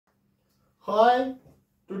Hi,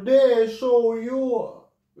 today I show you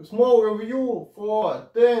a small review for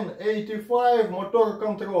 1085 motor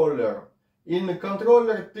controller in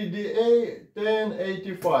controller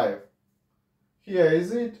TDA1085. Here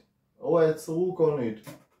is it. Let's look on it.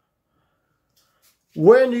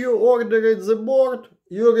 When you ordered the board,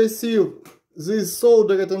 you receive this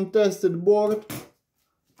soldered and tested board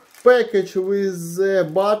package with the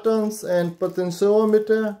buttons and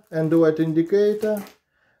potentiometer and light indicator.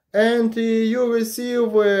 And you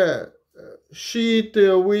receive a sheet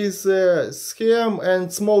with a scheme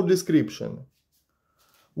and small description.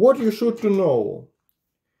 What you should to know.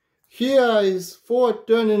 Here is 4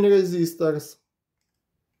 turning resistors.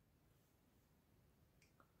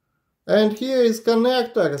 And here is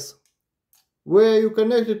connectors where you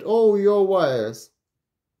connected all your wires.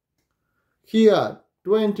 Here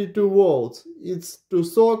 22 volts. It's to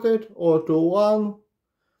socket or to LAN.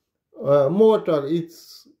 Motor,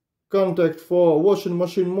 it's contact for washing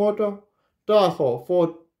machine motor, tacho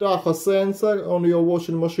for tacho sensor on your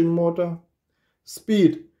washing machine motor,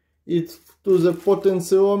 speed, it's to the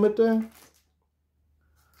potentiometer,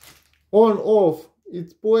 on off,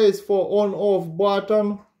 it's place for on off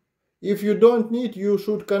button. If you don't need, you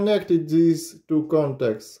should connect these two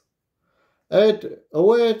contacts. At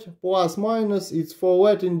LED plus minus, it's for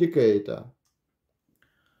LED indicator.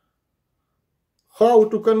 How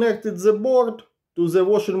to connect the board to the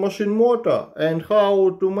washing machine motor and how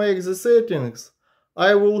to make the settings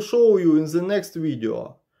I will show you in the next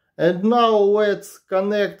video. And now let's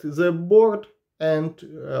connect the board and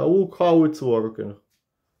look how it's working.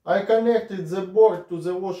 I connected the board to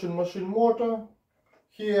the washing machine motor.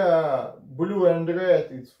 Here blue and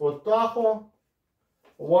red it's for tacho,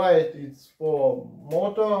 white it's for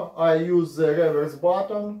motor. I use the reverse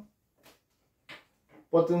button,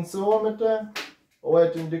 potentiometer,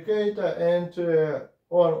 light indicator and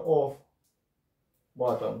on off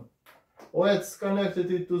button. Let's connect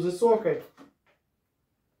it to the socket.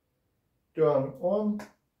 Turn on.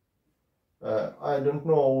 I don't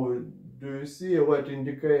know, do you see light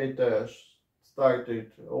indicator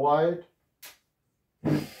started light?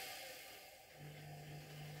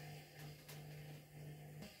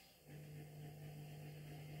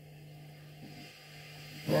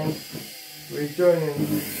 And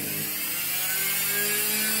returning.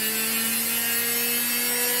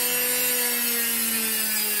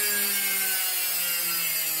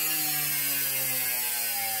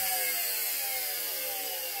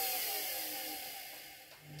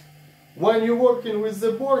 When you're working with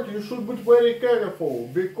the board, you should be very careful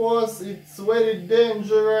because it's very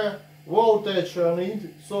dangerous voltage on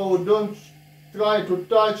it, so don't try to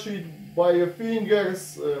touch it by your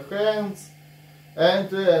fingers, hands,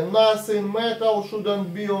 and nothing metal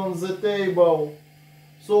shouldn't be on the table,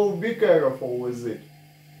 so be careful with it.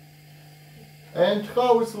 And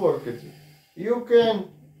how it's working? You can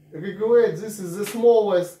regulate, this is the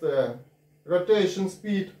smallest rotation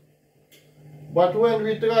speed. But when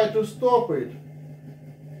we try to stop it,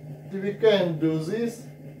 we can do this.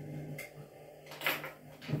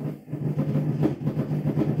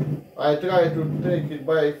 I try to take it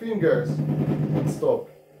by fingers and stop.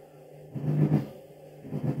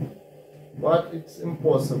 But it's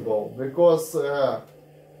impossible because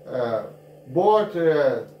board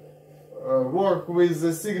work with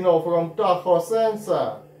the signal from tacho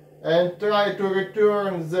sensor and try to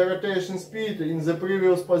return the rotation speed in the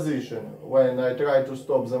previous position when I try to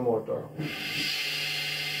stop the motor.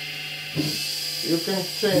 You can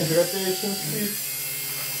change rotation speed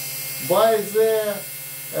by the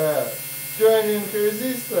turning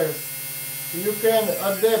resistors. You can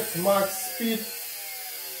adapt max speed.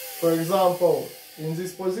 For example, in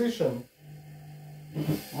this position,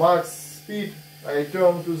 max speed, I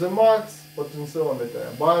turn to the max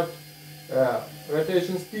potentiometer, but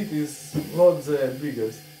rotation speed is not the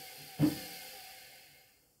biggest.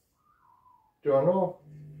 Turn off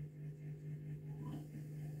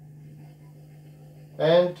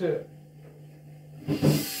and turn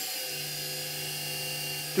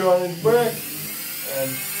it back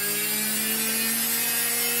and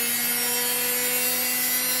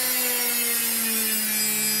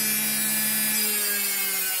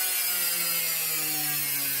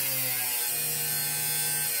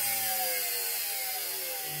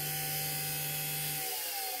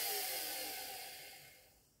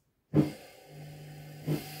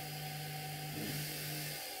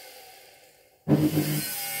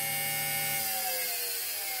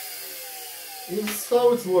it's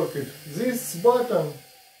how it's working. This button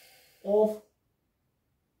off,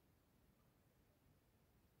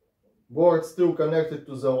 board still connected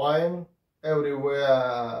to the line,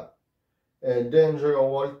 everywhere danger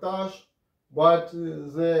voltage. but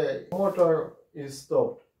the motor is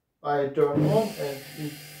stopped. I turn on and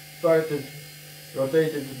it started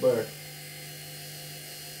rotating back.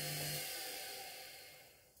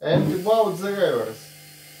 And about the reverse,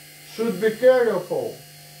 should be careful.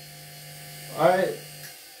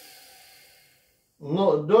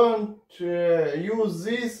 Don't use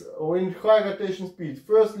this in high rotation speed.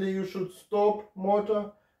 Firstly, you should stop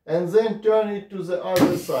motor and then turn it to the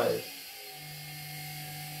other side.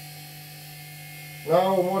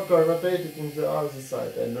 Now motor rotated in the other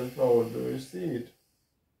side. I don't know, do you see it?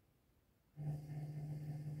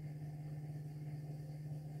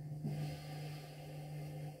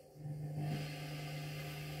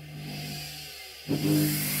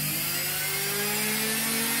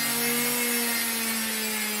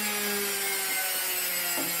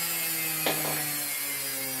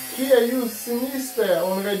 Here use sinister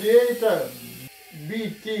on radiator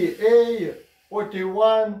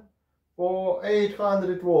TDA1085 for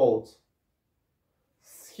 800 volts.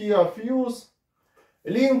 Here fuse.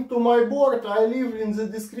 Link to my board I leave in the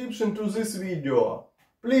description to this video.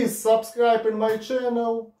 Please subscribe in my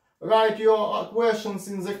channel, write your questions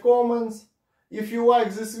in the comments. If you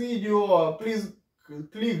like this video, please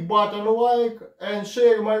click button like and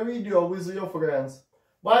share my video with your friends.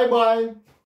 Bye bye!